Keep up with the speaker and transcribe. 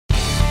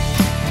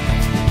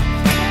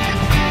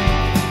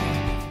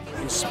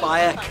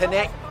Inspire,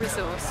 connect,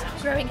 resource,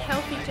 growing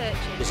healthy churches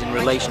is in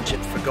relationship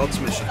for God's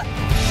mission.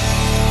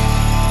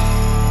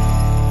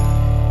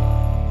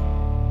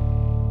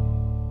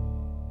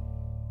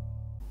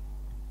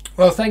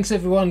 Well, thanks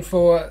everyone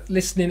for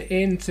listening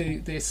in to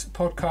this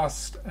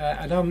podcast,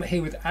 and I'm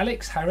here with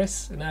Alex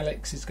Harris, and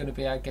Alex is going to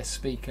be our guest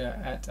speaker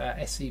at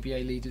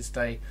SCBA Leaders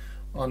Day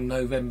on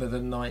November the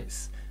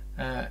 9th,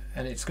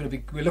 and it's going to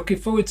be, we're looking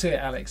forward to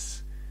it,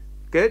 Alex.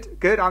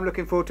 Good, I'm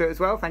looking forward to it as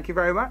well. Thank you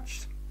very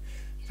much.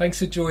 Thanks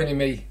for joining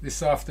me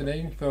this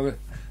afternoon for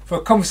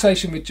a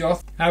conversation with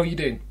Joth. How are you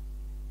doing?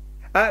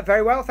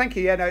 Very well, thank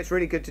you. Yeah, no, it's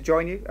really good to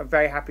join you. I'm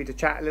very happy to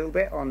chat a little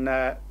bit on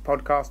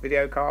podcast,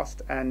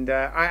 videocast, and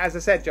as I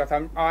said,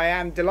 Joth, I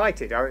am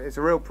delighted. It's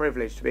a real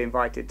privilege to be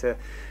invited to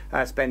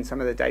spend some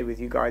of the day with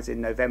you guys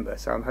in November.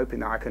 So I'm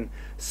hoping that I can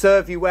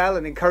serve you well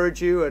and encourage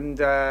you, and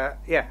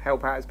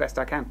help out as best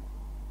I can.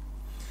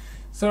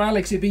 So,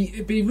 Alex,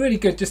 it'd be really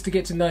good just to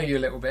get to know you a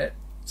little bit.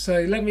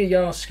 So let me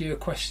ask you a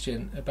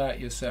question about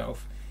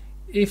yourself.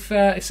 If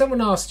someone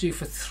asked you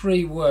for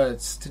 3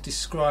 words to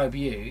describe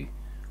you,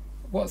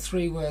 what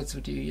 3 words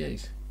would you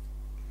use?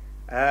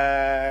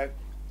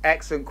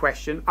 Excellent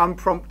question.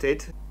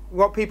 Unprompted.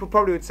 What people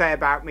probably would say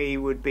about me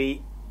would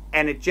be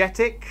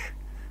energetic,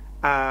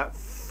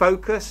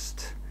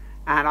 focused,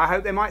 and I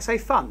hope they might say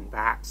fun,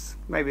 perhaps.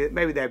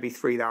 Maybe there'd be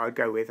 3 that I'd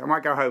go with. I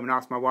might go home and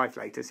ask my wife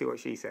later, see what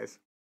she says.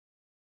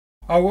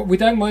 Oh, well, we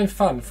don't mind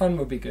fun. Fun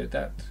would be good.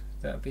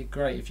 That'd be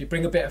great. If you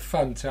bring a bit of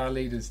fun to our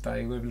Leaders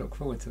Day, we'll look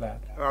forward to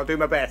that. I'll do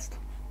my best.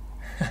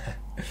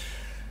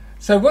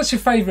 So what's your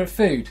favourite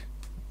food?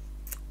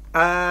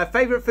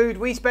 Favourite food?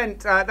 We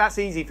spent, that's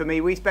easy for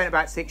me, we spent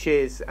about 6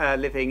 years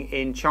living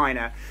in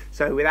China,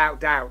 so without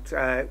doubt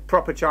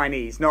proper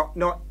Chinese,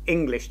 not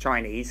English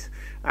Chinese,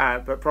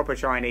 but proper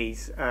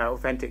Chinese,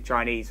 authentic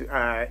Chinese,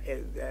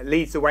 it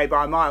leads the way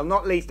by a mile.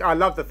 Not least, I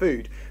love the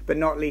food, but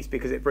not least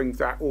because it brings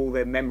back all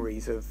the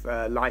memories of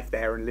life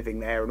there and living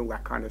there and all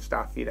that kind of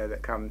stuff,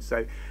 that comes.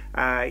 So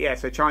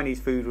so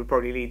Chinese food would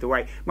probably lead the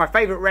way. My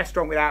favourite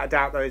restaurant without a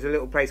doubt though is a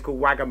little place called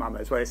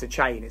Wagamama's, where it's a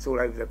chain, it's all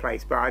over the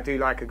place, but I do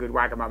like a good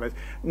Wagamama's.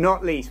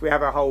 Not least, we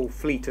have a whole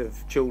fleet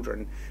of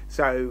children,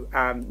 so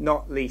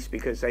not least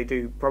because they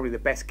do probably the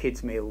best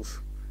kids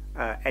meals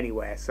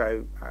anywhere.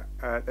 So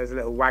there's a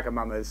little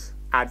Wagamama's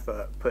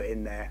advert put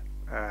in there.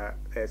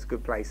 It's a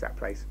good place, that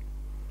place.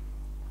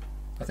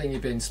 I think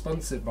you're being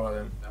sponsored by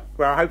them.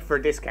 Well, I hope for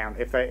a discount.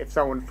 If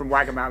someone from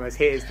Wagamama's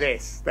hears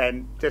this,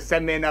 then just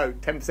send me a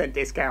note, 10%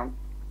 discount.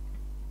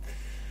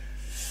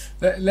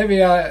 Let me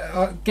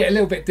get a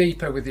little bit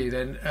deeper with you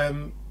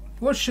then.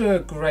 What's your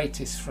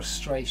greatest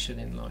frustration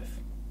in life?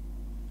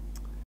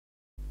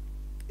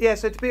 Yeah,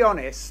 so to be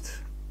honest,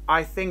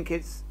 I think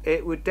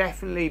it would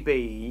definitely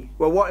be,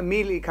 well, what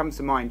immediately comes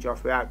to mind,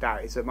 Josh, without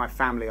doubt, is that my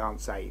family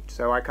aren't saved.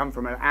 So I come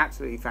from an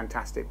absolutely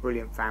fantastic,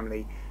 brilliant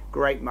family,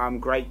 great mum,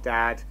 great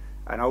dad,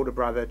 an older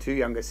brother, 2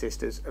 younger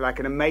sisters, like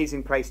an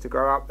amazing place to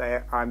grow up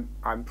there.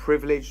 I'm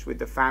privileged with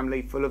the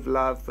family, full of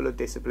love, full of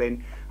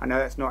discipline. I know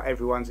that's not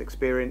everyone's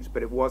experience,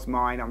 but it was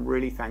mine. I'm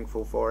really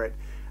thankful for it.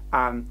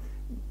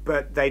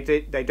 But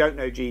they don't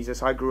know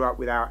Jesus. I grew up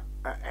without,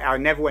 I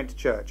never went to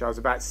church. I was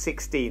about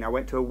 16. I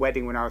went to a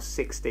wedding when I was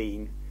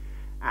 16.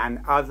 And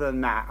other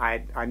than that,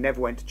 I never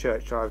went to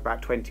church till I was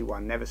about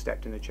 21. Never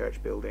stepped in a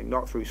church building.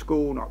 Not through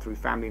school, not through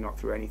family, not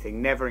through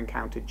anything. Never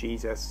encountered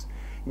Jesus.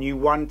 Knew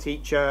one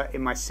teacher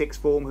in my 6th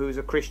form who was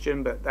a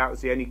Christian, but that was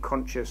the only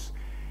conscious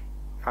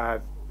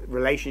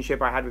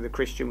relationship I had with a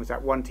Christian, was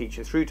that one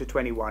teacher through to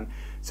 21.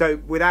 So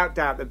without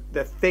doubt,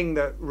 the thing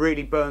that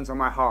really burns on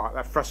my heart,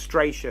 that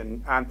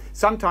frustration,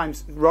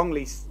 sometimes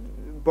wrongly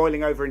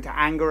boiling over into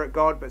anger at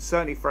God, but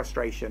certainly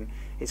frustration,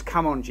 is,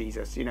 come on,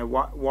 Jesus,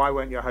 why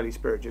won't your Holy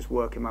Spirit just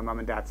work in my mum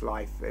and dad's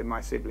life, in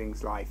my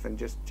siblings' life, and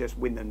just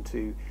win them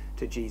to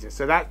Jesus?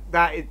 So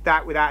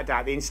that without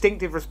doubt, the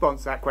instinctive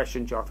response to that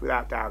question, Joth,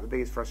 without doubt, the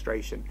biggest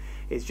frustration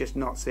is just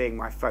not seeing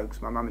my folks,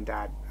 my mum and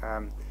dad,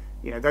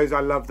 those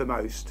I love the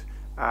most,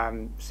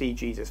 see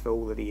Jesus for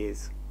all that he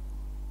is.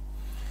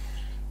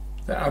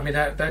 I mean,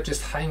 that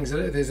just hangs.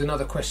 There's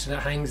another question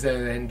that hangs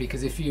there then,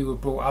 because if you were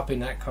brought up in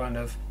that kind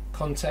of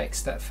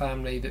context, that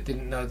family that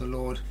didn't know the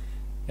Lord,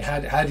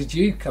 how did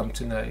you come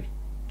to know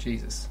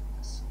Jesus?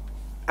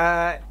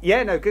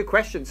 Good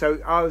question. So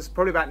I was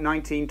probably about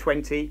 19,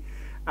 20.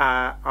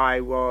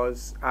 I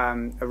was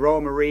a Royal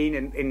Marine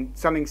in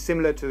something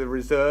similar to the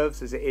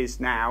reserves as it is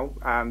now.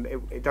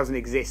 It doesn't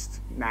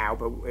exist now,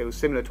 but it was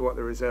similar to what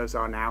the reserves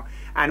are now.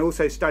 And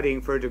also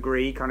studying for a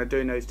degree, kind of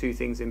doing those 2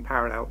 things in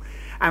parallel.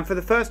 And for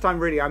the first time,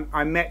 really,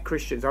 I met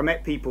Christians. I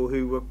met people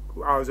who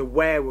I was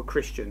aware were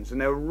Christians, and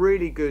they were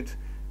really good.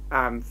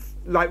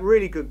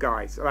 Really good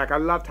guys. Like, I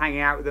loved hanging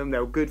out with them. They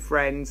were good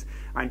friends.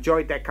 I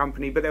enjoyed their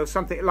company. But there was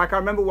something, like, I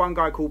remember one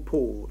guy called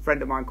Paul, a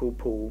friend of mine called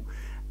Paul,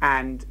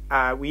 and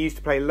we used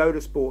to play a load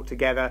of sport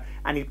together,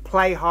 and he'd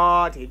play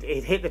hard, he'd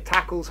hit the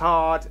tackles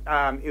hard.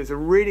 He was a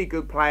really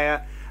good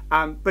player,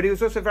 but he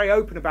was also very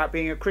open about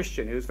being a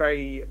Christian. He was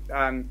very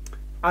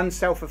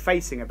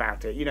unself-effacing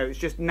about it. It was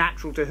just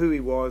natural to who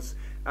he was,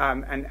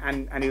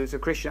 and he was a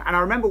Christian. And I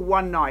remember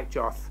one night,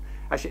 Joth,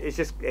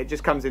 it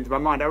just comes into my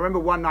mind. I remember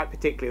one night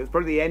particularly, it was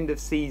probably the end of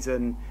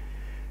season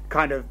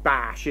kind of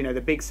bash, you know,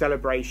 the big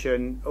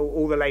celebration.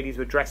 All the ladies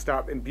were dressed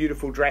up in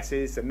beautiful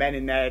dresses, the men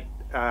in their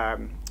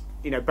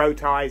bow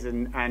ties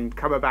and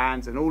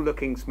cummerbunds and all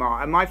looking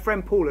smart. And my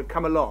friend Paul had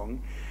come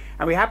along,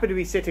 and we happened to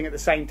be sitting at the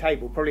same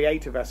table, probably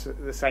 8 of us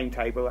at the same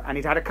table, and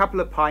he'd had a couple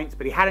of pints,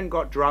 but he hadn't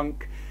got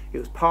drunk. It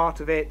was part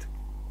of it.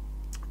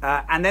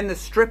 And then the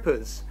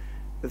strippers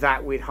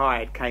that we'd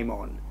hired came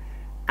on.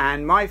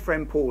 And my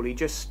friend Paul, he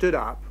just stood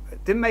up,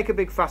 didn't make a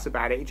big fuss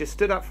about it. He just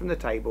stood up from the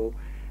table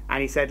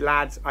and he said,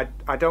 "Lads,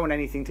 I don't want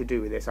anything to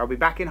do with this. I'll be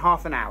back in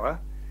half an hour,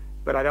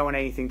 but I don't want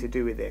anything to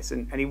do with this."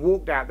 And he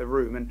walked out the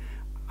room, and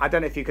I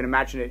don't know if you can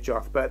imagine it,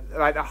 Joth, but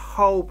like the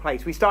whole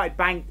place, we started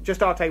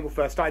just our table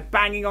first, started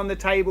banging on the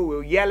table, we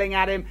were yelling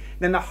at him,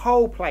 then the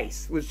whole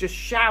place was just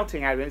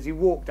shouting at him as he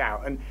walked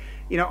out. And,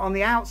 you know, on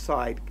the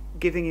outside,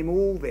 giving him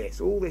all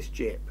this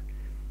jip,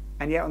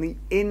 and yet on the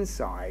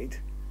inside,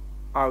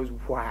 I was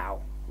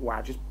wow,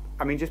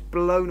 just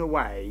blown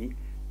away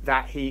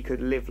that he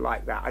could live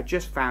like that. I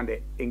just found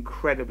it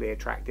incredibly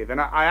attractive, and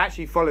I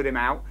actually followed him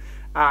out.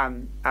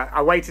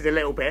 I waited a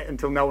little bit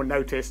until no one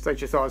noticed. I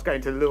just thought I was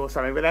going to the loo or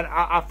something, but then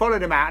I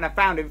followed him out, and I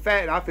found him,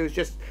 fair enough, he was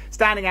just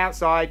standing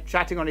outside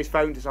chatting on his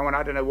phone to someone,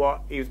 I don't know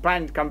what. He was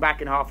planning to come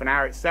back in half an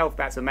hour itself.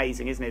 That's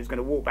amazing, isn't it? He was going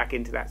to walk back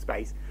into that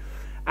space.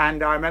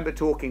 And I remember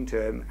talking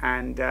to him,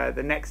 and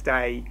the next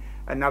day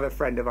another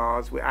friend of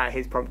ours, at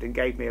his prompting,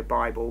 gave me a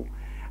Bible.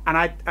 And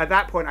at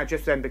that point, I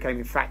just then became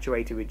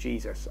infatuated with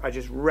Jesus. I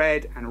just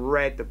read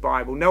the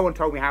Bible. No one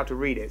told me how to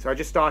read it, so I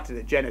just started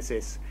at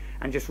Genesis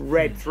and just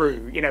read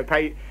through.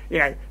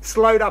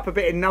 Slowed up a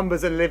bit in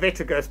Numbers and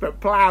Leviticus, but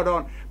ploughed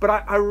on. But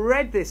I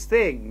read this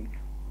thing.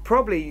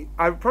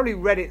 I probably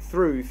read it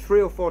through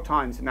 3 or 4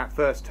 times in that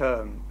first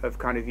term of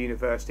kind of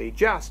university.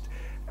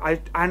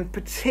 And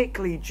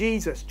particularly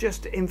Jesus,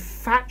 just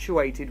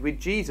infatuated with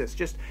Jesus,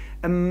 just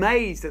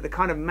amazed at the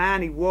kind of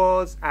man he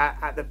was,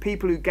 at the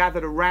people who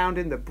gathered around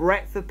him, the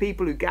breadth of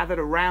people who gathered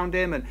around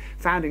him and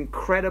found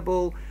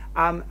incredible.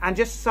 And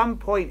just some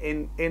point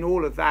in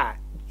all of that,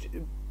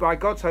 by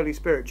God's Holy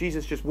Spirit,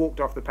 Jesus just walked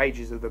off the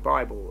pages of the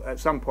Bible at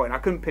some point. I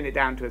couldn't pin it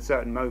down to a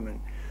certain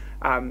moment.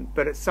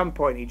 But at some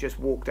point he just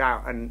walked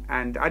out,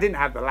 and I didn't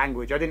have the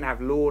language. I didn't have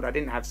Lord. I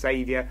didn't have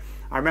Saviour.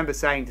 I remember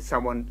saying to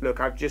someone, look,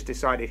 I've just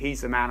decided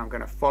he's the man I'm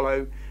going to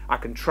follow. I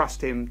can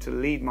trust him to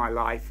lead my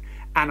life.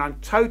 And I'm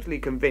totally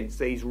convinced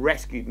that he's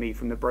rescued me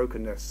from the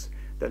brokenness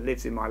that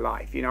lives in my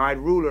life. You know, I had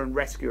ruler and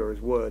rescuer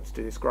as words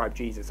to describe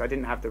Jesus. I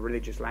didn't have the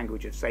religious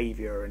language of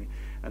Saviour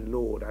and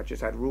Lord. I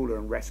just had ruler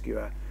and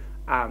rescuer.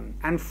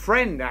 And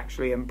friend,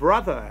 actually, and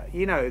brother,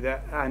 you know,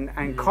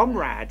 and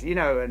comrade, you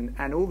know,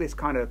 and all this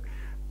kind of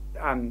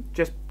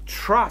just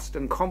trust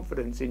and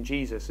confidence in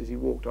Jesus as he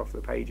walked off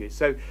the pages.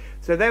 So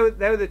there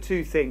were the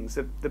two things: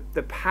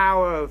 the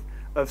power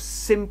of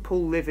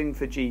simple living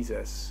for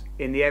Jesus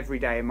in the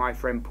everyday in my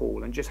friend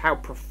Paul, and just how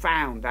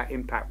profound that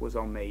impact was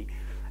on me.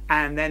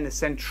 And then the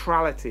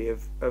centrality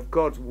of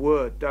God's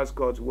word does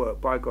God's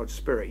work by God's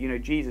Spirit. You know,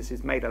 Jesus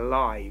is made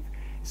alive.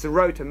 It's the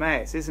road to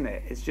Emmaus, isn't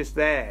it? It's just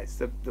there. It's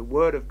the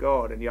word of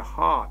God, and your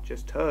heart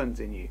just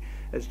turns in you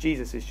as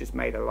Jesus is just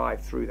made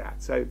alive through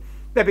that. So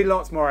there'd be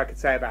lots more I could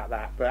say about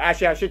that. But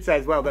actually I should say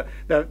as well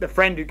that the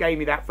friend who gave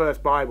me that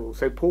first Bible,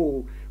 so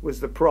Paul was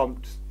the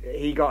prompt.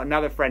 He got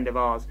another friend of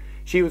ours.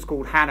 She was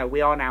called Hannah.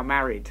 We are now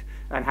married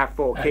and have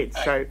 4 kids.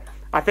 So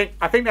I think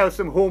there was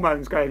some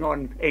hormones going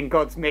on in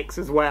God's mix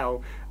as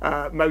well,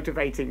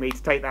 motivating me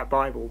to take that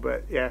Bible.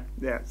 But yeah.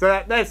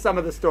 So there's some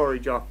of the story,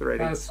 Joth,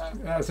 really.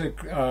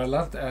 I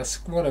love that.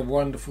 What a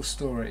wonderful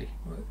story.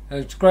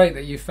 It's great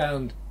that you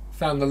found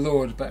the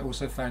Lord, but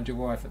also found your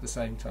wife at the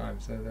same time.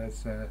 So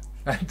that's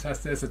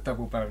fantastic. There's a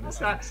double bonus.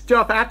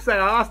 Joth, I have to say,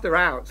 I asked her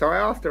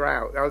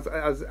out.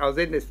 I was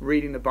in this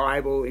reading the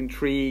Bible,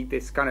 intrigued,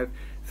 this kind of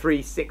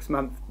 3-6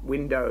 month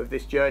window of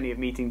this journey of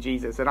meeting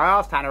Jesus, and I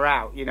asked Hannah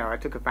out. You know, I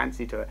took a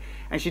fancy to her,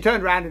 and she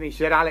turned around to me. She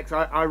said, "Alex,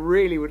 I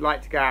really would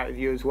like to go out with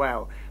you as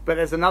well, but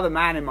there's another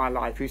man in my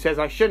life who says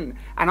I shouldn't."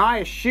 And I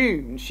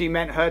assumed she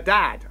meant her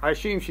dad. I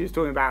assumed she was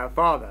talking about her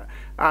father.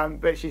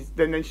 But then she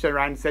turned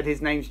around and said,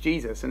 "His name's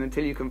Jesus, and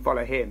until you can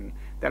follow him,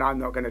 then I'm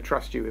not going to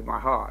trust you with my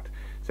heart."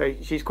 So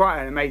she's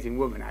quite an amazing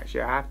woman,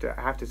 actually. I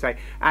have to say,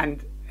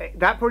 and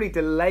that probably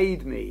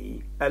delayed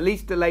me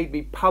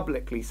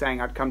publicly saying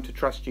I'd come to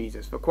trust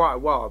Jesus for quite a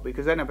while,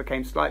 because then I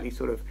became slightly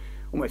sort of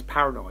almost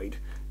paranoid,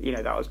 you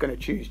know, that I was going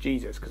to choose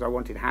Jesus because I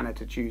wanted Hannah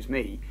to choose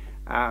me.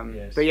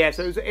 Yes. But yeah,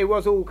 so it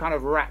was all kind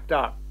of wrapped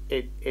up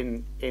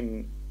in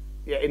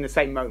the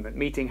same moment,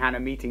 meeting Hannah,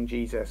 meeting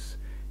Jesus.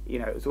 You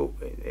know, it was all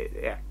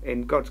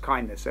in God's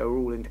kindness, so we're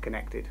all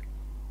interconnected.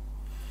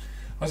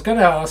 I was going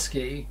to ask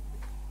you,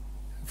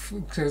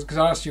 because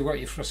I asked you what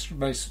your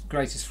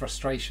greatest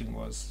frustration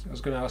was. I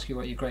was going to ask you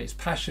what your greatest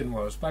passion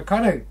was, but I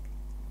kind of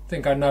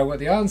think I know what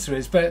the answer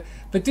is. But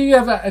do you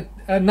have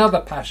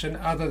another passion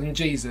other than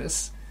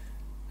Jesus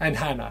and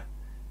Hannah?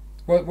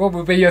 What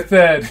would be your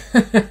third?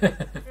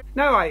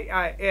 No,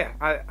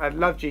 I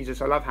love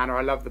Jesus. I love Hannah.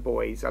 I love the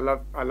boys. I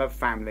love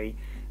family.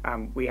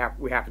 We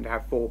happen to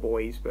have 4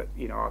 boys, but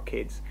our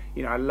kids.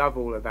 I love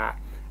all of that.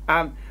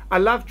 I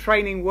love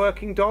training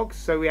working dogs.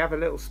 So we have a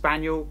little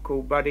spaniel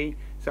called Buddy.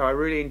 So I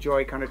really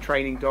enjoy kind of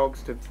training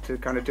dogs to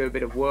kind of do a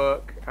bit of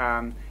work.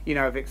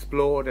 I've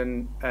explored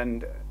and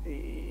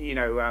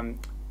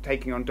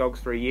taking on dogs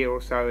for a year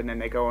or so, and then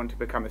they go on to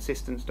become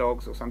assistance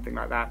dogs or something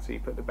like that. So you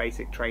put the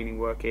basic training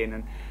work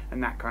in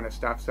and that kind of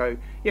stuff. So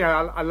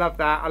I love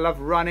that. I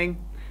love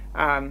running.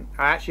 I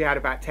actually had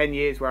about 10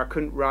 years where I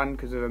couldn't run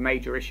because of a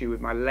major issue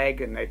with my leg,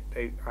 and I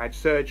had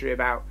surgery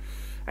about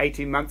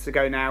 18 months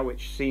ago now,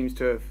 which seems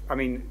to have,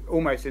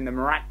 almost in the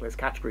miraculous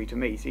category to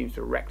me, seems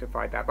to have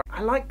rectified that. But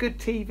I like good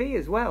TV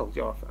as well,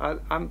 Joth.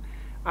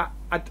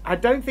 I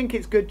don't think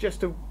it's good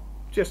just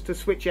to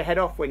switch your head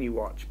off when you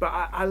watch, but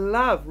I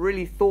love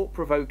really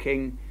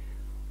thought-provoking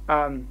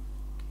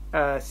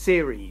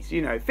series,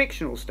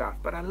 fictional stuff.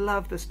 But I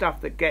love the stuff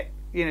that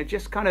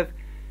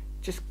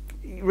just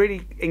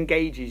really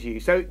engages you.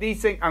 So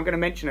these things, I'm going to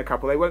mention a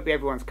couple. They won't be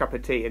everyone's cup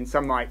of tea, and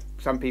some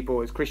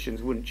people as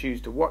Christians wouldn't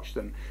choose to watch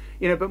them.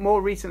 But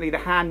more recently, The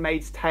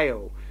Handmaid's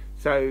Tale.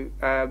 So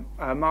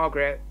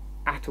Margaret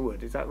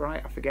Atwood, is that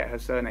right? I forget her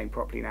surname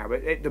properly now,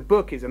 but the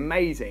book is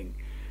amazing,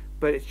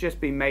 but it's just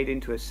been made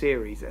into a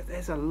series.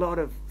 There's a lot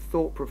of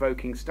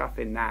thought-provoking stuff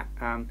in that.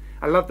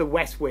 I love The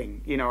West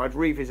Wing. I'd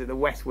revisit The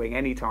West Wing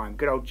anytime.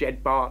 Good old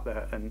Jed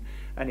Bartlet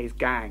and his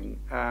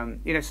gang.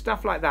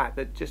 Stuff like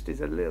that just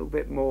is a little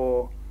bit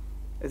more.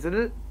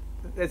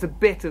 There's a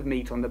bit of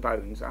meat on the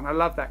bones, and I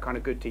love that kind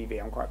of good TV.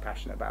 I'm quite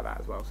passionate about that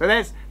as well. So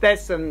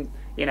there's some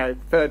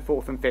 3rd,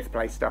 4th, and 5th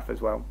place stuff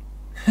as well.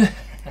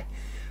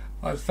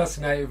 I was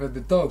fascinated with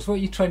the dogs. What are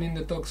you training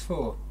the dogs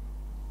for?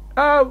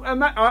 Oh,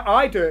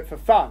 I do it for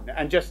fun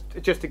and just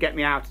to get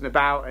me out and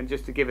about and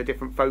just to give a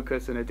different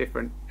focus and a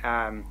different.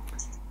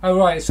 Oh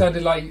right, it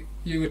sounded like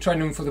you were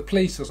training them for the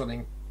police or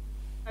something.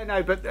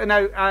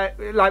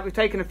 Like we've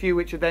taken a few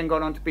which have then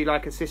gone on to be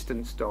like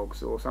assistance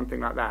dogs or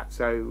something like that.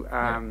 So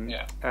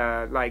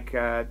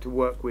to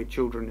work with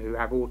children who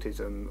have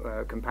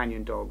autism,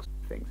 companion dogs,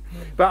 things.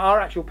 But our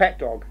actual pet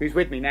dog, who's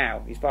with me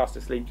now, he's fast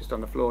asleep just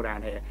on the floor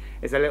down here,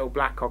 is a little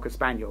black cocker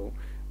spaniel,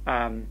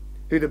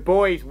 who the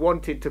boys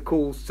wanted to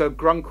call Sir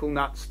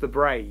Grunklenuts the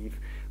Brave,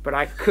 but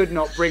I could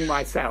not bring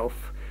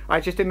myself.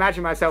 I just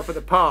imagine myself at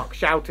the park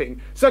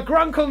shouting, Sir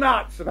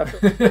Grunklenuts!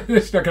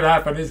 It's not going to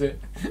happen, is it?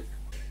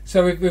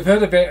 So we've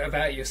heard a bit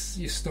about your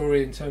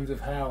story in terms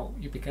of how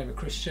you became a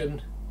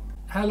Christian.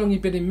 How long have you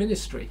been in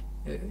ministry,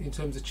 in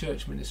terms of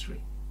church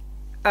ministry?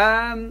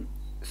 It's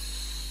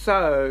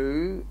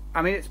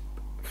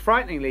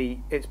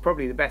frighteningly, it's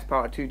probably the best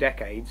part of 2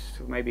 decades,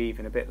 maybe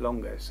even a bit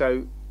longer.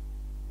 So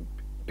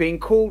being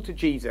called to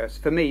Jesus,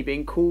 for me,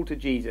 being called to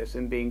Jesus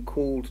and being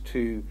called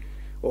to,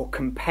 or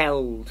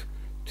compelled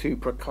to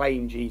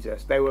proclaim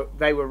Jesus, they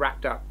were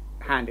wrapped up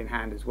hand in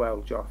hand as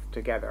well, Joth,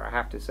 together, I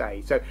have to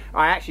say. So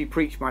I actually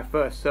preached my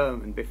first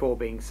sermon before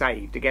being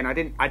saved. Again, I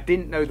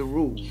didn't know the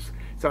rules,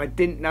 so I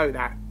didn't know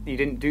that you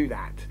didn't do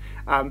that.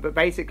 But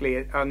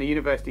basically, on the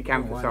university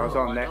campus I was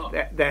on,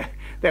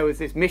 there was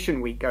this mission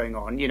week going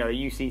on,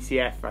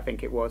 UCCF, I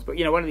think it was, but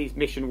one of these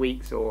mission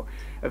weeks or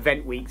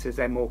event weeks, as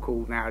they're more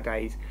called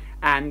nowadays.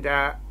 And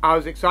I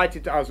was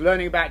excited. I was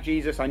learning about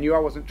Jesus. I knew I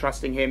wasn't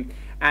trusting him,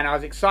 and I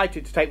was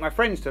excited to take my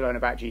friends to learn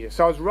about Jesus.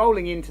 So I was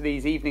rolling into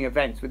these evening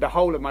events with the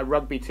whole of my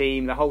rugby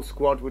team. The whole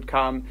squad would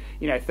come.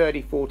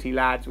 30, 40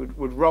 lads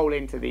would roll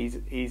into these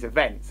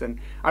events. And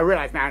I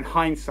realised now, in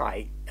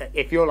hindsight,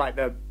 if you're like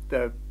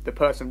the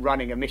person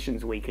running a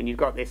missions week, and you've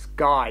got this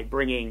guy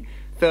bringing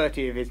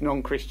 30 of his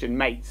non-Christian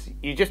mates,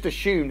 you just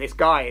assume this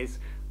guy is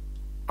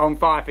on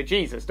fire for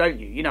Jesus, don't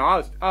you?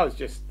 I was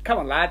just, come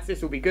on lads,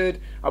 this will be good,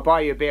 I'll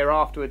buy you a beer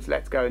afterwards,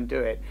 let's go and do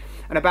it.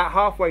 And about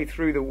halfway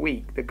through the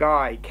week, the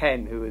guy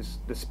Ken, who was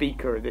the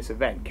speaker of this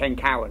event, Ken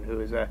Cowan, who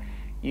was a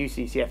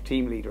UCCF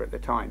team leader at the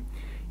time,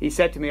 he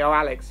said to me, "Oh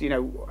Alex,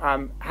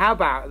 how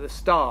about at the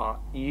start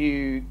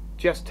you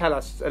just tell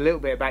us a little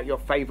bit about your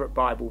favourite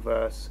Bible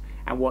verse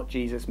and what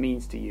Jesus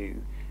means to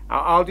you.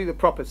 I'll do the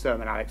proper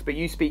sermon, Alex, but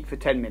you speak for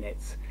 10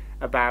 minutes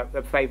about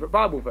the favourite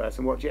Bible verse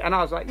and what you..." And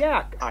I was like,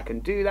 yeah, I can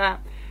do that.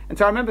 And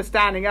so I remember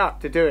standing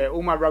up to do it.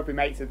 All my rugby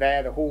mates are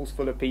there, the hall's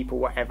full of people,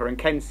 whatever, and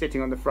Ken's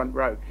sitting on the front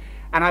row.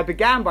 And I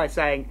began by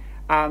saying,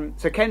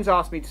 so Ken's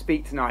asked me to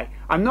speak tonight.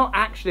 I'm not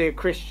actually a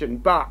Christian,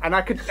 but...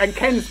 And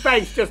Ken's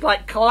face just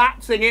like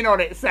collapsing in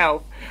on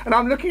itself. And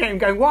I'm looking at him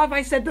going, what have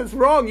I said that's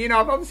wrong?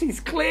 I've obviously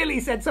clearly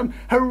said some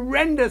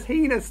horrendous,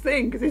 heinous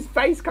thing, because his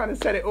face kind of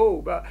said it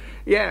all. But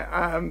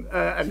yeah,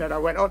 and then I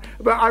went on.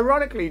 But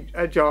ironically,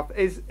 Joth,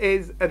 is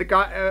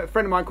a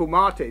friend of mine called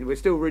Martin. We're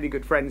still really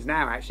good friends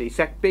now, actually.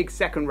 Big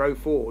second row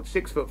forward,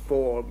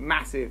 6'4",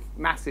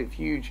 massive,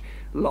 huge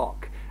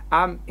lock.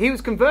 He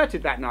was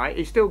converted that night.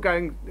 He's still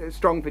going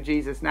strong for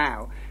Jesus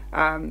now.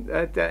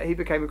 He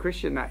became a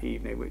Christian that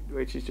evening,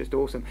 which is just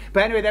awesome.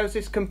 But anyway, there was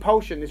this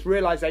compulsion, this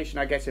realization,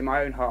 I guess, in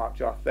my own heart,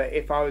 Joth, that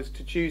if I was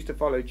to choose to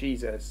follow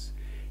Jesus,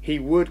 he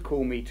would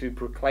call me to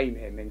proclaim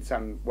him in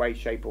some way,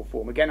 shape or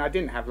form. Again, I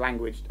didn't have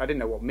language. I didn't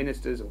know what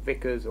ministers or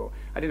vicars, or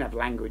I didn't have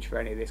language for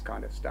any of this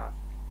kind of stuff.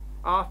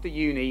 After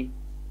uni,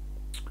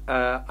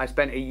 I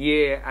spent a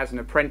year as an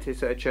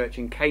apprentice at a church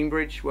in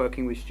Cambridge,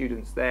 working with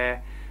students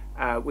there,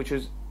 which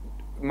was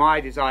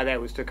my desire there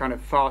was to kind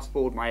of fast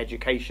forward my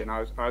education.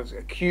 I was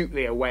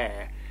acutely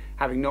aware,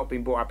 having not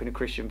been brought up in a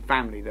Christian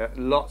family, that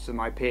lots of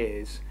my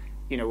peers,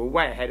 were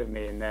way ahead of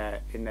me in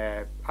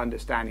their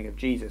understanding of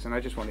Jesus, and I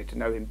just wanted to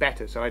know him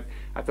better. So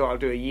I thought I'll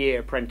do a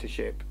year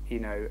apprenticeship,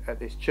 at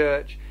this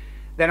church.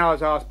 Then I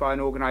was asked by an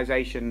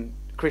organisation,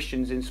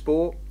 Christians in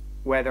Sport,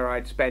 whether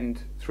I'd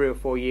spend 3 or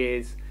 4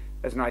 years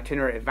as an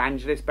itinerant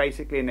evangelist,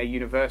 basically, in their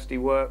university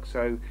work.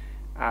 So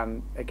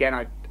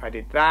again, I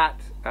did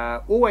that.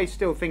 Always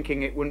still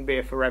thinking it wouldn't be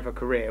a forever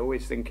career.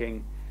 Always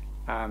thinking,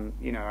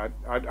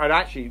 I'd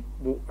actually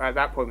at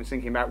that point was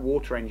thinking about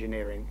water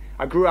engineering.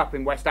 I grew up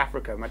in West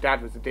Africa. My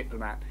dad was a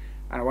diplomat,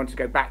 and I wanted to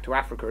go back to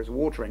Africa as a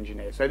water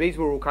engineer. So these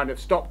were all kind of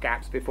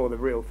stopgaps before the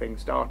real thing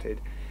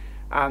started.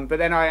 But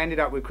then I ended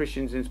up with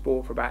Christians in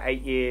Sport for about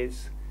 8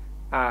 years.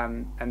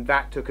 And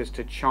that took us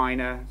to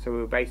China. So we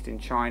were based in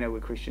China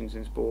with Christians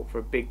in Sport for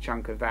a big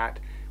chunk of that.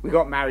 We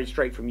got married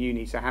straight from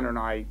uni, so Hannah and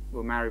I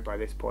were married by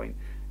this point.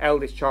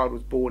 Eldest child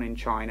was born in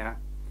China.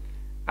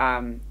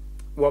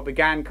 What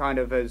began kind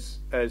of as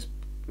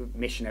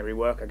missionary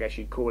work, I guess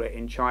you'd call it,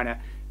 in China,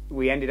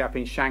 we ended up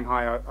in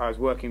Shanghai. I was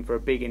working for a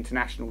big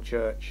international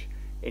church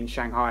in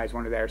Shanghai as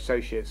one of their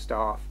associate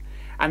staff.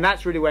 And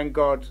that's really when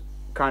God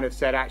kind of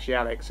said, actually,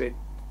 Alex,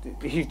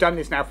 you've done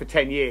this now for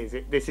 10 years.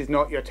 This is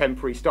not your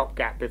temporary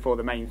stopgap before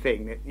the main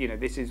thing.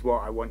 This is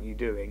what I want you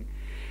doing.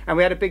 And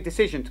we had a big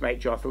decision to make,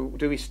 Joth.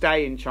 Do we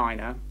stay in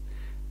China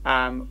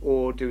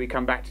or do we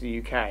come back to the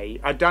UK?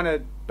 I'd done a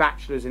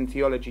bachelor's in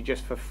theology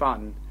just for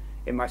fun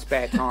in my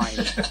spare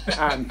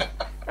time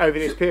over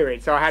this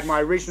period. So I had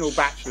my original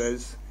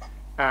bachelor's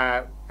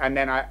and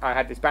then I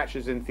had this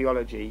bachelor's in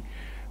theology.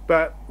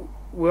 But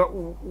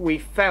we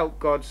felt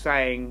God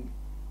saying,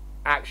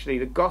 actually,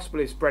 the gospel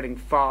is spreading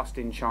fast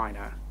in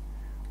China.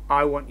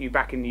 I want you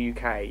back in the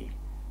UK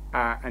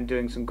and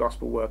doing some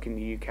gospel work in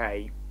the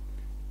UK.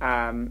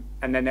 And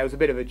then there was a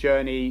bit of a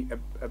journey,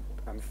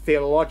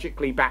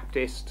 theologically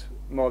Baptist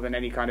more than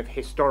any kind of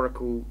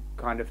historical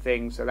kind of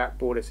thing. So that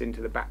brought us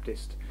into the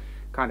Baptist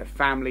kind of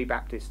family,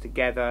 Baptist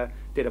together.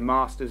 Did a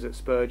master's at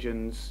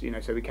Spurgeon's,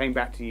 so we came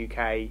back to the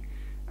UK,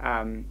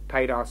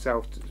 paid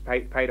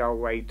our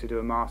way to do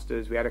a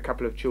master's. We had a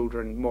couple of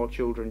more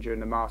children during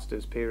the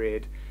master's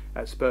period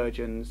at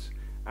Spurgeon's,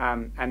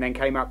 and then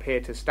came up here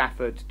to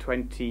Stafford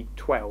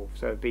 2012.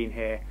 So I've been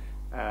here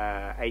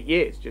 8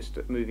 years, just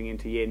moving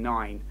into year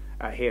 9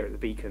 here at the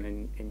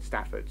Beacon in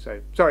Stafford. So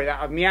sorry that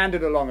I've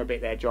meandered along a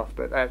bit there, Joth,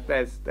 but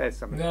there's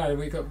something. No,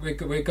 we got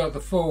the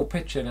full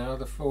picture now,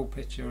 the full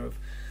picture of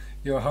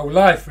your whole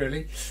life,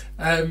 really.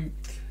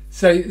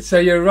 So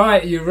you're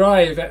right. You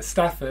arrive at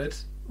Stafford.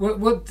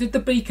 What did the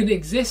Beacon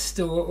exist,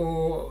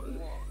 or?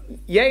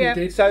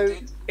 Yeah. So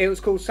it was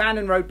called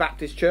Sandon Road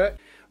Baptist Church.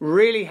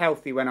 Really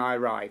healthy when I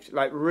arrived,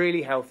 like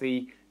really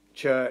healthy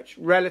church.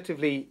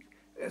 Relatively,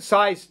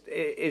 size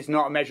is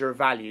not a measure of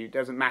value,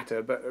 doesn't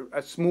matter, but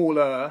a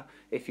smaller,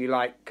 if you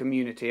like,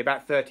 community,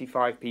 about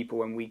 35 people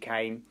when we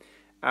came.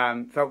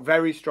 Felt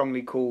very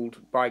strongly called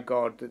by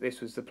God that this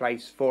was the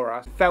place for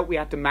us. Felt we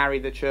had to marry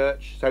the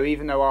church, so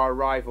even though our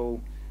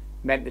arrival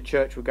meant the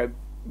church would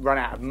run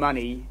out of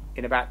money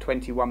in about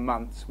 21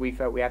 months, we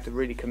felt we had to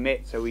really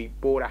commit, so we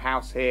bought a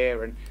house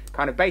here and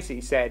kind of basically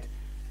said,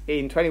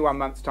 in 21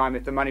 months' time,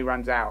 if the money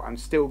runs out, I'm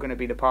still going to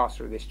be the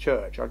pastor of this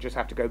church. I'll just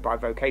have to go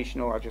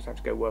bivocational. I'll just have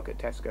to go work at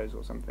Tesco's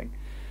or something.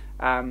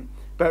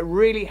 But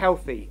really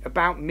healthy,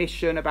 about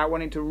mission, about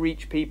wanting to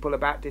reach people,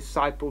 about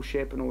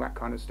discipleship and all that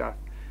kind of stuff.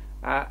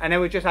 And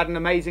then we just had an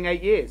amazing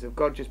 8 years of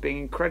God just being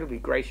incredibly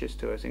gracious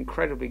to us,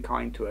 incredibly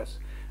kind to us.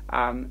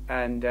 I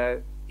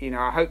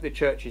hope the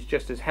church is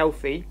just as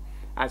healthy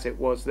as it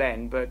was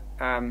then. But,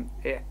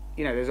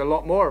 there's a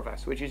lot more of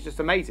us, which is just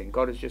amazing.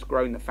 God has just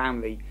grown the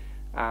family.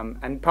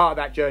 And part of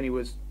that journey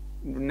was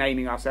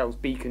naming ourselves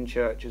Beacon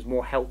Church as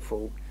more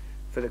helpful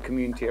for the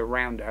community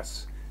around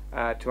us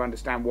to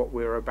understand what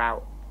we were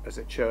about as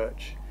a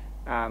church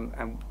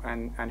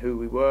and who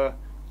we were.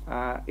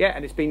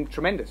 And it's been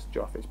tremendous,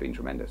 Joth. It's been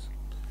tremendous.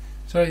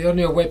 So on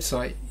your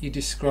website, you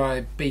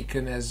describe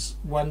Beacon as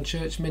one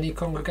church, many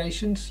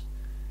congregations.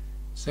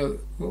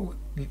 So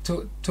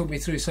talk me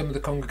through some of the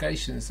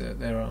congregations that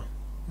there are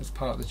as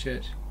part of the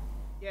church.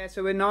 Yeah,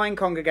 so we're 9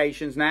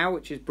 congregations now,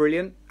 which is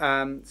brilliant.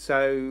 And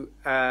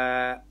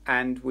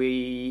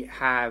we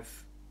have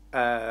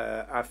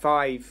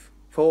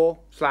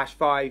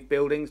 4/5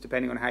 buildings,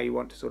 depending on how you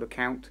want to sort of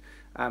count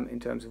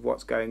in terms of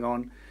what's going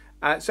on.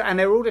 And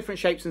they're all different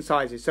shapes and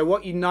sizes. So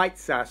what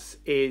unites us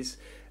is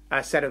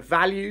a set of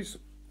values.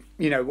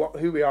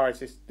 Who we are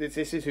is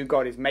this is who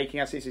God is making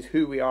us. This is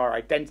who we are,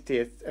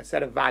 identity, a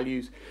set of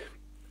values.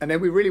 And then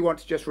we really want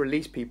to just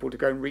release people to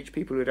go and reach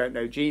people who don't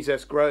know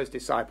Jesus, grow as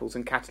disciples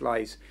and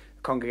catalyse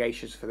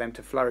congregations for them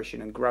to flourish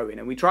in and grow in.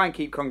 And we try and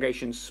keep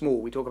congregations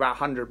small. We talk about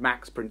 100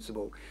 max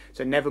principle,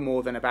 so never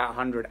more than about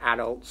 100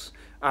 adults,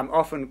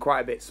 often quite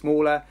a bit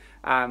smaller.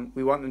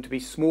 We want them to be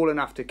small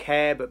enough to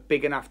care but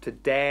big enough to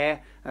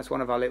dare. That's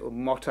one of our little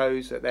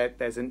mottos, that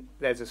there's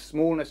a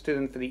smallness to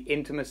them for the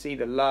intimacy,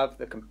 the love,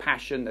 the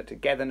compassion, the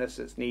togetherness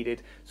that's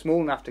needed.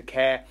 Small enough to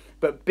care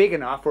but big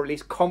enough, or at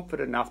least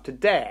confident enough, to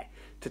dare,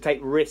 to take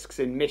risks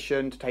in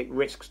mission, to take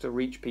risks to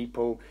reach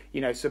people,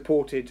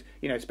 supported,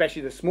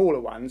 especially the smaller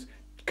ones,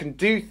 can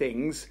do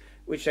things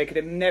which they could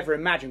have never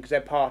imagined because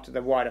they're part of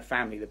the wider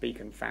family, the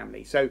Beacon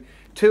family. So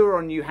tour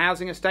on new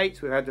housing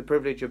estates. We've had the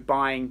privilege of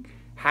buying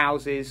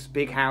houses,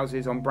 big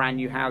houses on brand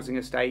new housing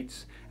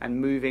estates, and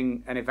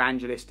moving an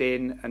evangelist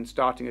in and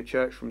starting a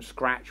church from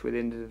scratch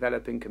within the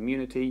developing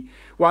community.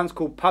 One's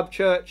called Pub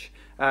Church.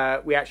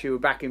 We actually were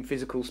back in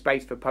physical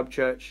space for Pub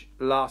Church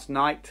last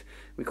night.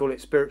 We call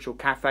it Spiritual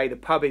Cafe. The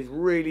pub is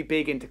really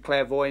big into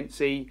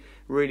clairvoyancy,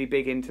 really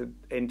big into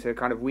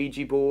kind of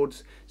Ouija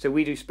boards. So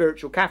we do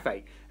Spiritual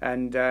Cafe.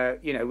 And,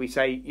 we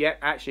say,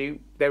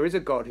 actually, there is a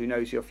God who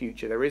knows your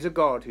future. There is a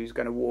God who's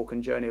going to walk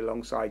and journey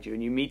alongside you.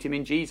 And you meet him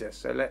in Jesus.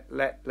 So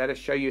let us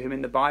show you him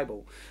in the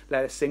Bible.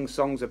 Let us sing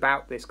songs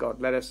about this God.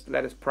 Let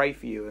us pray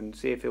for you and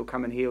see if he'll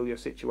come and heal your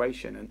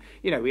situation.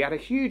 And, we had a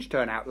huge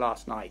turnout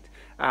last night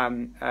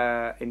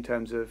in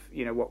terms of,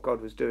 what God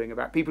was doing,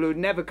 about people who had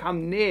never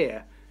come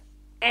near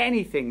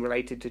anything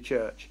related to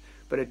church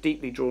but are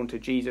deeply drawn to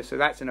Jesus. So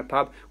that's in a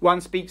pub.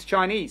 One speaks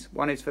Chinese.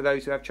 One is for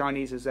those who have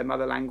Chinese as their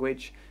mother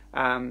language.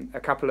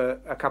 A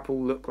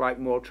couple look like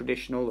more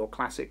traditional or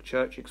classic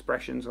church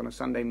expressions on a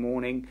Sunday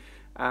morning.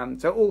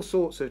 So all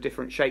sorts of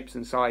different shapes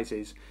and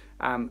sizes.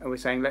 And we're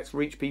saying, let's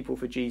reach people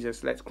for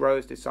Jesus. Let's grow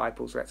as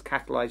disciples. Let's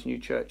catalyse new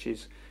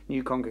churches,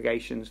 new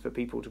congregations for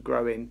people to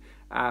grow in.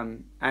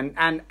 And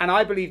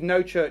I believe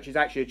no church is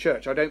actually a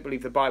church. I don't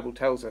believe the Bible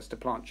tells us to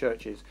plant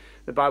churches.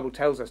 The Bible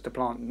tells us to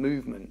plant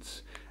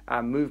movements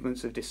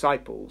of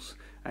disciples.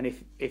 And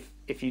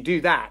if you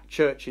do that,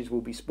 churches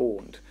will be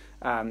spawned,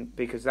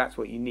 because that's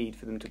what you need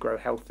for them to grow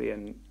healthy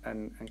and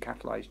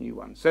catalyse new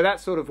ones. So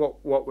that's sort of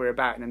what we're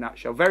about in a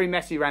nutshell. Very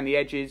messy around the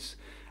edges,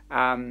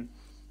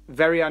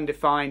 very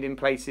undefined in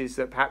places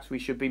that perhaps we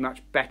should be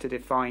much better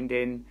defined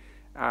in,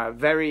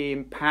 very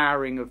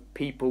empowering of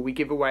people. We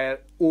give away an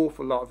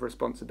awful lot of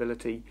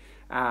responsibility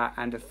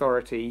and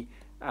authority,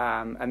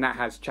 and that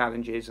has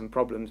challenges and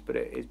problems, but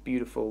it is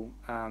beautiful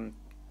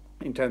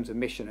in terms of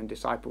mission and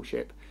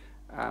discipleship.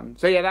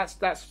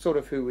 That's sort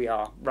of who we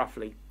are,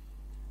 roughly.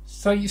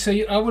 So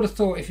I would have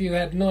thought if you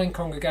had 9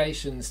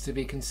 congregations to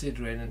be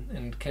considering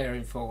and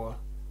caring for,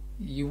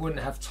 you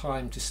wouldn't have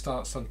time to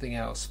start something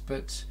else.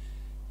 But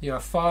a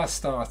fire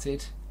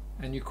started,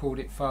 and you called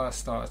it Fire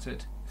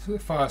Starters.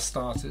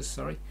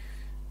 Sorry.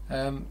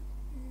 What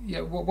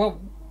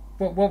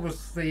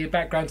was the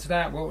background to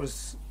that? What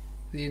was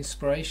the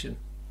inspiration?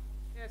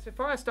 Yeah, so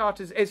Fire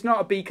Starters, it's not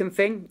a Beacon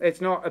thing.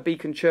 It's not a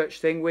Beacon Church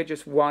thing. We're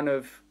just one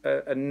of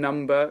a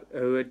number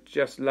who are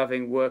just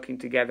loving working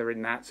together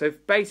in that. So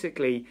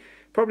basically,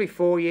 probably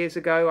 4 years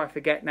ago, I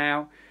forget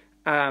now,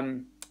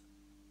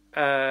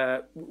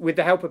 with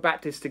the help of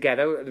Baptists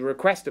Together, the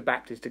request of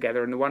Baptists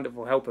Together and the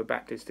wonderful help of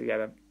Baptists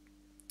Together,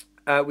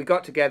 we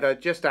got together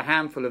just a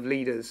handful of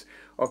leaders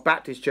of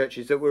Baptist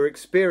churches that were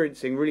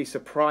experiencing really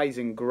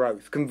surprising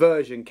growth,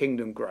 conversion,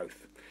 kingdom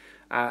growth.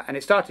 And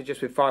it started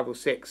just with 5 or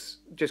 6,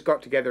 just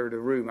got together in a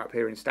room up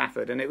here in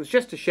Stafford. And it was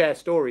just to share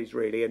stories,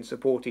 really, and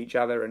support each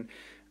other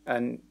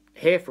and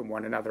hear from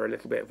one another a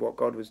little bit of what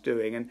God was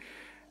doing.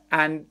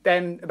 And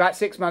then about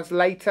 6 months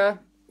later,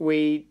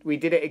 we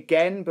did it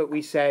again, but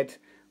we said,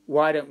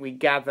 why don't we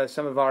gather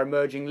some of our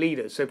emerging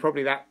leaders? So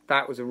probably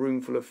that was a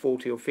room full of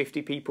 40 or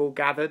 50 people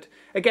gathered.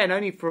 Again,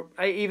 only from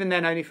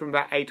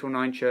about 8 or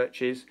 9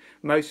 churches.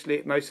 Most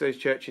of those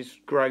churches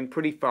growing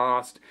pretty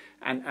fast,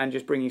 and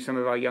just bringing some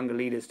of our younger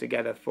leaders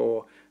together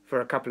for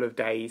a couple of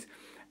days.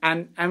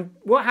 And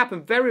what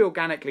happened very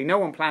organically, no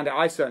one planned it.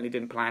 I certainly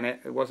didn't plan it.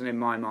 It wasn't in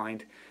my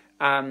mind.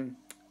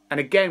 And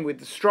again, with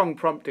the strong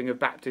prompting of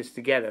Baptists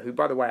Together, who,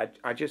 by the way,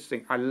 I just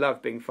think I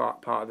love being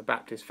part of the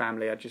Baptist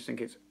family. I just think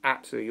it's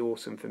absolutely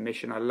awesome for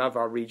mission. I love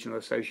our regional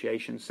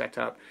association set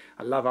up.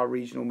 I love our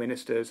regional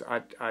ministers.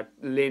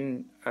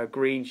 Lynn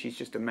Green, she's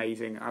just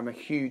amazing. I'm a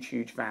huge,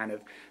 huge fan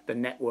of the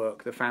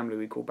network, the family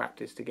we call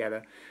Baptists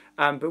Together.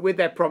 But with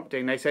their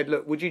prompting, they said,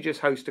 look, would you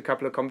just host a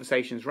couple of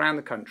conversations around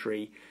the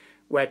country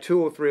where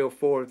 2 or 3 or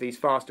 4 of these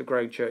faster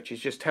growing churches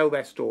just tell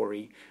their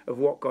story of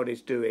what God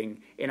is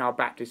doing in our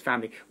Baptist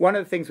family. One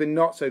of the things we're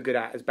not so good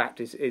at as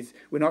Baptists is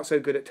we're not so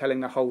good at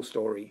telling the whole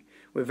story.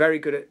 We're very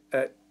good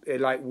at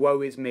like,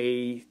 woe is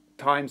me,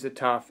 times are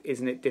tough,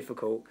 isn't it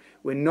difficult?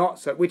 We're not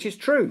so, which is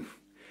true.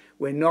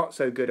 We're not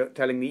so good at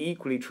telling the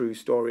equally true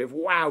story of,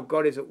 wow,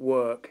 God is at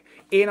work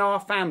in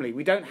our family.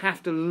 We don't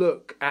have to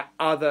look at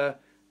other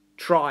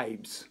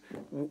tribes.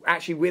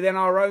 Actually, within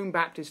our own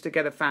Baptist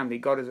Together family,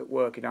 God is at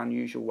work in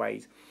unusual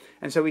ways.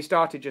 And so we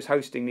started just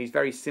hosting these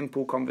very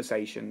simple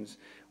conversations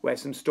where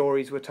some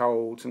stories were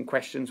told, some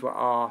questions were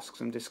asked,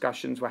 some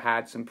discussions were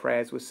had, some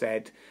prayers were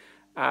said.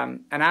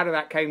 And out of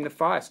that came the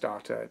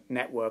Firestarter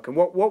network. And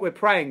what we're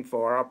praying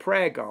for, our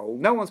prayer goal,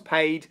 no one's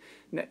paid,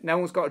 no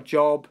one's got a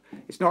job,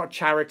 it's not a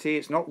charity,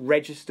 it's not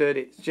registered,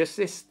 it's just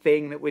this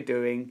thing that we're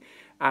doing.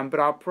 But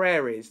our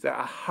prayer is that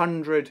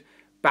 100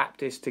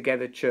 Baptist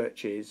Together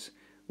churches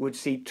would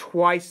see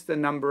twice the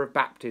number of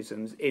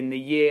baptisms in the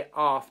year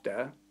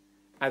after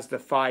as the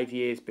 5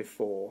 years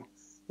before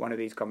one of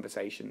these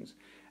conversations.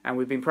 And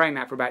we've been praying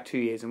that for about 2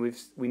 years, and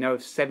we know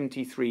of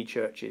 73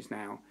 churches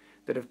now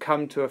that have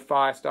come to a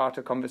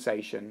Firestarter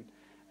conversation,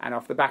 and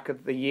off the back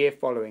of the year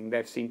following,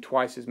 they've seen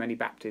twice as many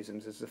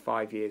baptisms as the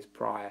 5 years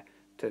prior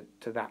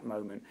to that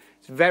moment.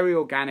 It's very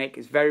organic,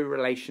 it's very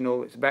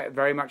relational, it's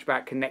very much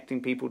about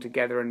connecting people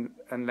together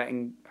and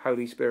letting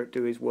Holy Spirit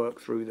do his work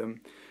through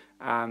them.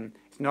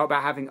 It's not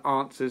about having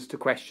answers to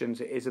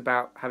questions, it is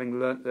about having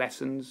learnt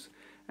lessons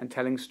and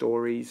telling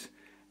stories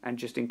and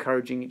just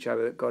encouraging each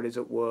other that God is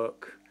at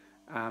work.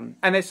 And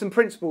there's some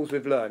principles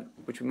we've learned,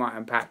 which we might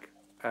unpack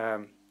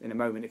in a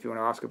moment if you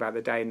want to ask about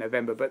the day in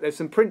November. But there's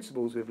some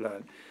principles we've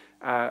learned.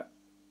 But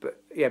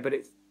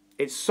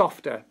it's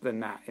softer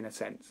than that in a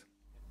sense.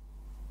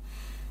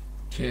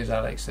 Cheers,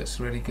 Alex. That's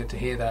really good to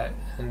hear that.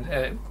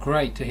 And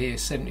great to hear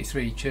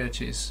 73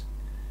 churches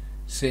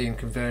seeing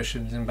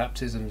conversions and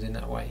baptisms in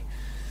that way.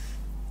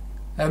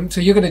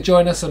 So you're going to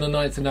join us on the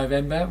 9th of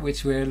November,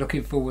 which we're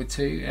looking forward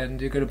to, and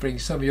you're going to bring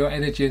some of your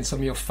energy and some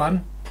of your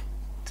fun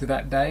to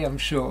that day, I'm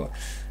sure.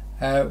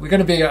 We're going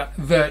to be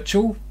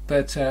virtual,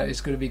 but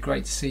it's going to be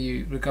great to see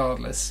you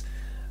regardless.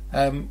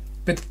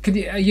 But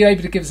are you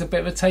able to give us a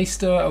bit of a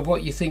taster of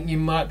what you think you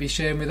might be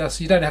sharing with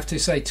us? You don't have to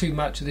say too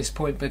much at this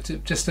point,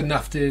 but just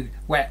enough to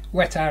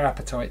whet our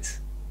appetites.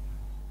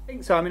 I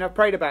think so. I mean, I've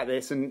prayed about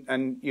this,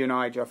 and you and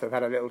I, Joth, have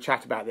had a little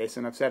chat about this,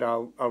 and I've said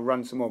I'll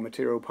run some more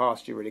material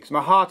past you, really, because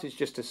my heart is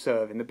just to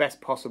serve in the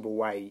best possible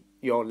way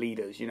your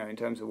leaders, in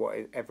terms of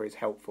whatever is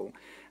helpful.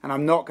 And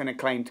I'm not going to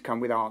claim to come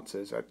with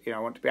answers. I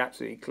want to be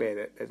absolutely clear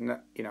that there's no,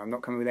 I'm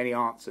not coming with any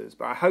answers,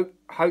 but I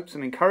hope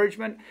some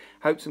encouragement,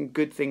 hope some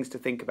good things to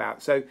think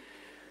about. So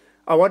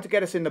I want to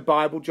get us in the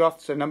Bible,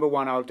 Joth. So number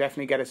one, I'll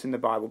definitely get us in the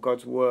Bible.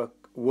 God's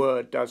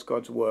word does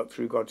God's work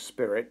through God's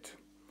Spirit.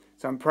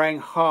 So I'm praying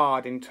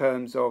hard in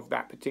terms of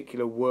that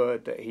particular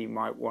word that he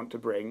might want to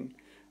bring.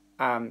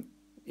 So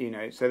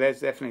there's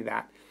definitely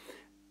that.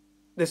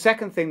 The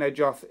second thing, though,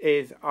 Joth,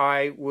 is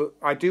I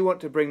do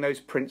want to bring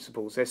those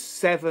principles. There's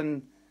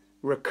 7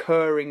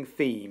 recurring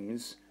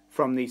themes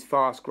from these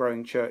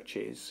fast-growing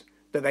churches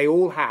that they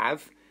all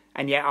have,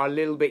 and yet are a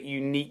little bit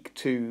unique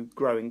to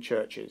growing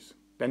churches.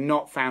 They're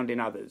not found in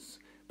others,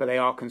 but they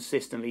are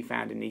consistently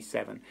found in these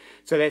 7.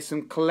 So there's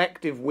some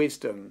collective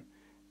wisdom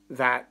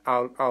that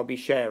I'll be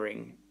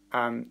sharing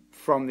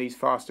from these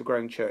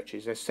faster-growing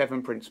churches. There's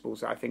 7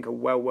 principles that I think are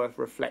well worth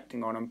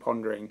reflecting on and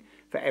pondering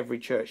for every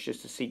church,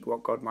 just to seek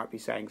what God might be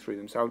saying through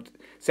them. So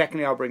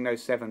secondly, I'll bring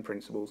those 7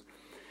 principles.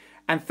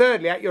 And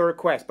thirdly, at your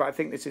request, but I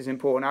think this is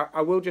important,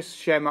 I will just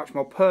share much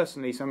more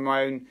personally some of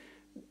my own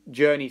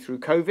journey through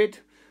COVID,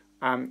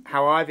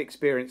 how I've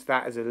experienced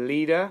that as a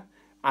leader,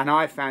 and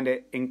I found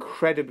it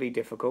incredibly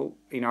difficult.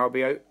 I'll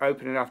be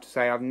open enough to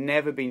say I've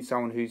never been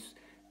someone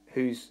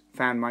who's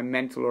found my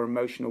mental or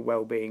emotional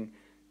well-being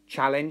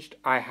challenged.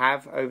 I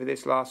have over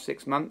this last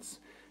 6 months.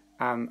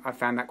 I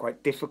found that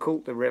quite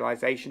difficult, the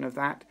realisation of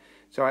that.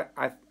 So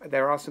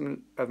there are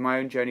some of my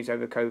own journeys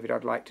over COVID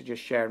I'd like to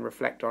just share and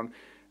reflect on.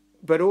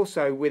 But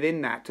also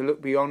within that, to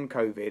look beyond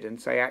COVID and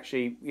say,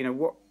 actually,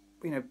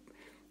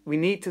 we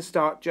need to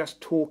start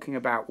just talking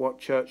about what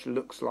church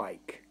looks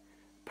like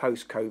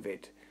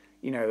post-COVID.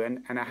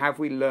 And have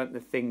we learnt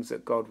the things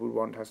that God would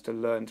want us to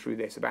learn through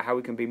this, about how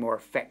we can be more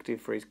effective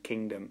for his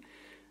kingdom?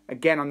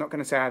 Again, I'm not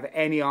going to say I have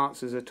any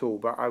answers at all,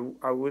 but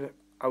I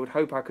would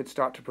hope I could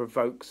start to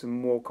provoke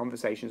some more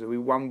conversations. There'll be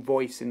one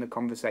voice in the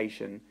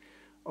conversation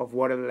of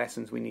what are the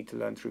lessons we need to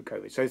learn through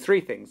COVID. So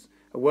 3 things.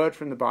 A word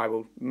from the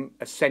Bible,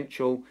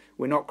 essential.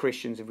 We're not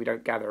Christians if we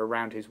don't gather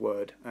around his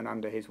word and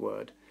under his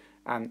word.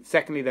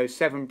 Secondly, those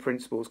 7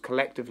 principles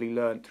collectively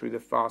learned through the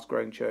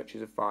fast-growing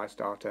churches of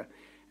Firestarter.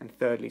 And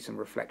thirdly, some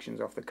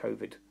reflections off the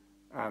COVID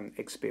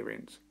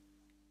experience.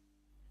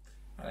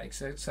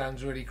 Alex, it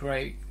sounds really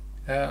great.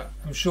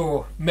 I'm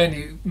sure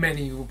many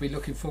will be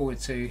looking forward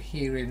to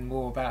hearing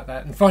more about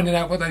that and finding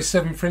out what those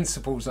 7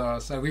 principles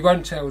are. So we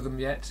won't tell them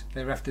yet.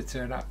 They'll have to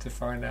turn up to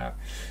find out.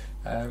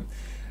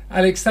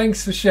 Alex,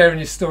 thanks for sharing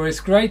your story. It's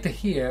great to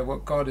hear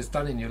what God has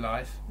done in your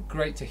life.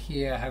 Great to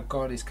hear how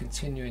God is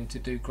continuing to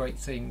do great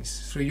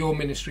things through your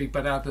ministry,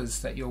 but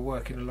others that you're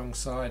working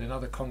alongside and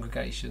other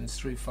congregations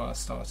through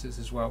Firestarters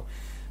as well.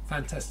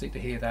 Fantastic to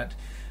hear that.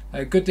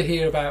 Good to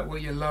hear about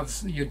what your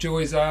loves, your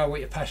joys are,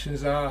 what your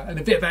passions are, and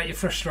a bit about your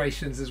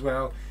frustrations as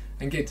well,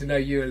 and get to know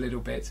you a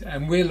little bit.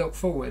 And we'll look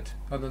forward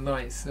on the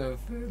 9th of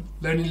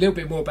learning a little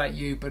bit more about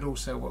you, but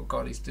also what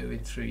God is doing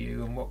through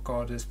you and what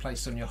God has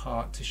placed on your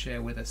heart to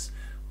share with us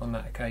on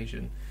that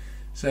occasion.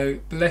 So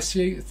bless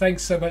you.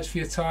 Thanks so much for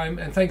your time,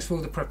 and thanks for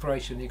all the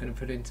preparation you're going to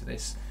put into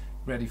this,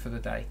 ready for the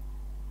day.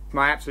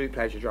 My absolute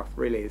pleasure, Joth.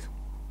 Really is.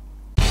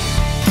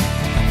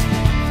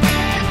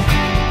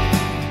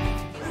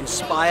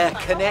 Inspire,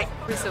 connect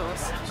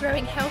resource,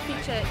 growing healthy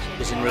churches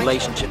is in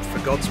relationship for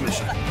God's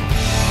mission.